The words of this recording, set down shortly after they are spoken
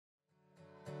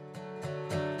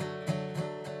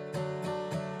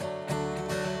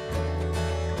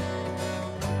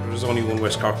there's only one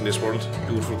West Cork in this world,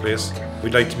 beautiful place.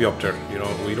 We'd like to be up there, you know,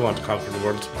 we don't want to conquer the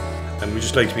world, and we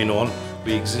just like to be known.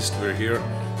 We exist, we're here,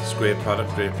 it's a great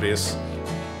product, great place.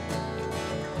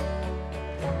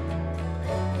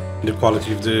 The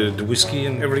quality of the whiskey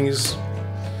and everything is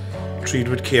treated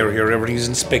with care here, everything is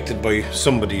inspected by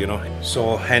somebody, you know,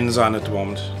 so hands-on at the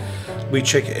moment. We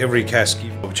check every cask,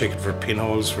 we check it for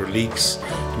pinholes, for leaks,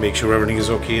 to make sure everything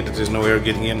is okay, that there's no air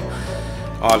getting in.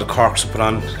 All the corks are put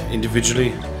on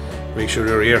individually, make sure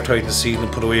they're airtight and sealed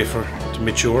and put away to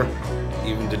mature.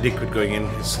 Even the liquid going in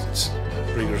is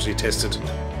rigorously tested.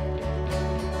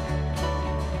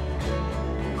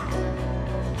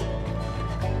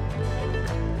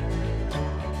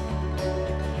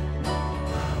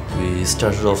 We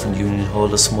started off in Union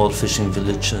Hall, a small fishing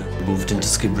village. Moved into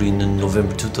Skibbereen in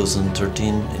November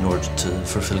 2013 in order to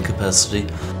fulfill capacity.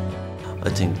 I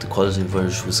think the quality of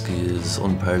Irish whisky is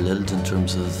unparalleled in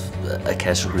terms of a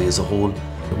category as a whole.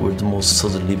 We're the most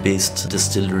southerly based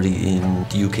distillery in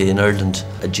the UK and Ireland,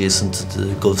 adjacent to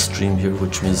the Gulf Stream here,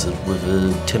 which means that we have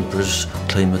a temperate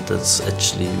climate that's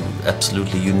actually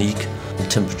absolutely unique. The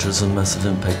temperature has a massive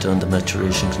impact on the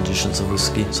maturation conditions of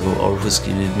whisky, so our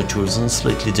whisky matures in a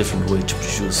slightly different way to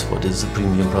produce what is a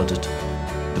premium product.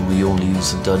 We only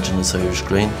use endogenous Irish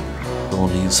grain. We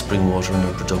only use spring water in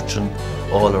our production.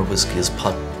 All our whisky is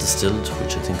pot distilled,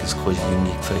 which I think is quite a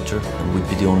unique factor, and we'd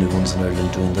be the only ones in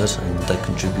Ireland doing that, and that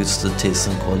contributes to the taste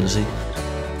and quality.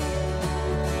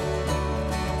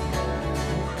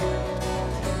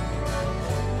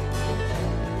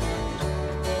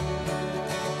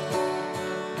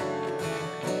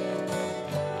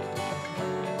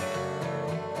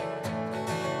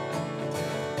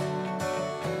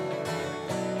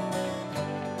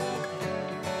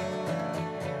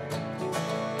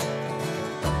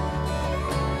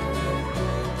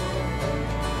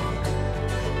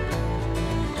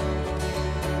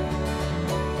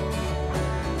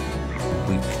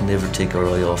 We can never take our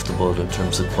eye off the ball in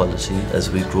terms of quality. As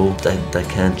we grow, that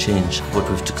can't change. What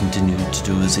we have to continue to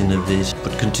do is innovate,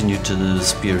 but continue to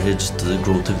spearhead the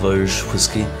growth of Irish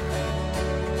whisky.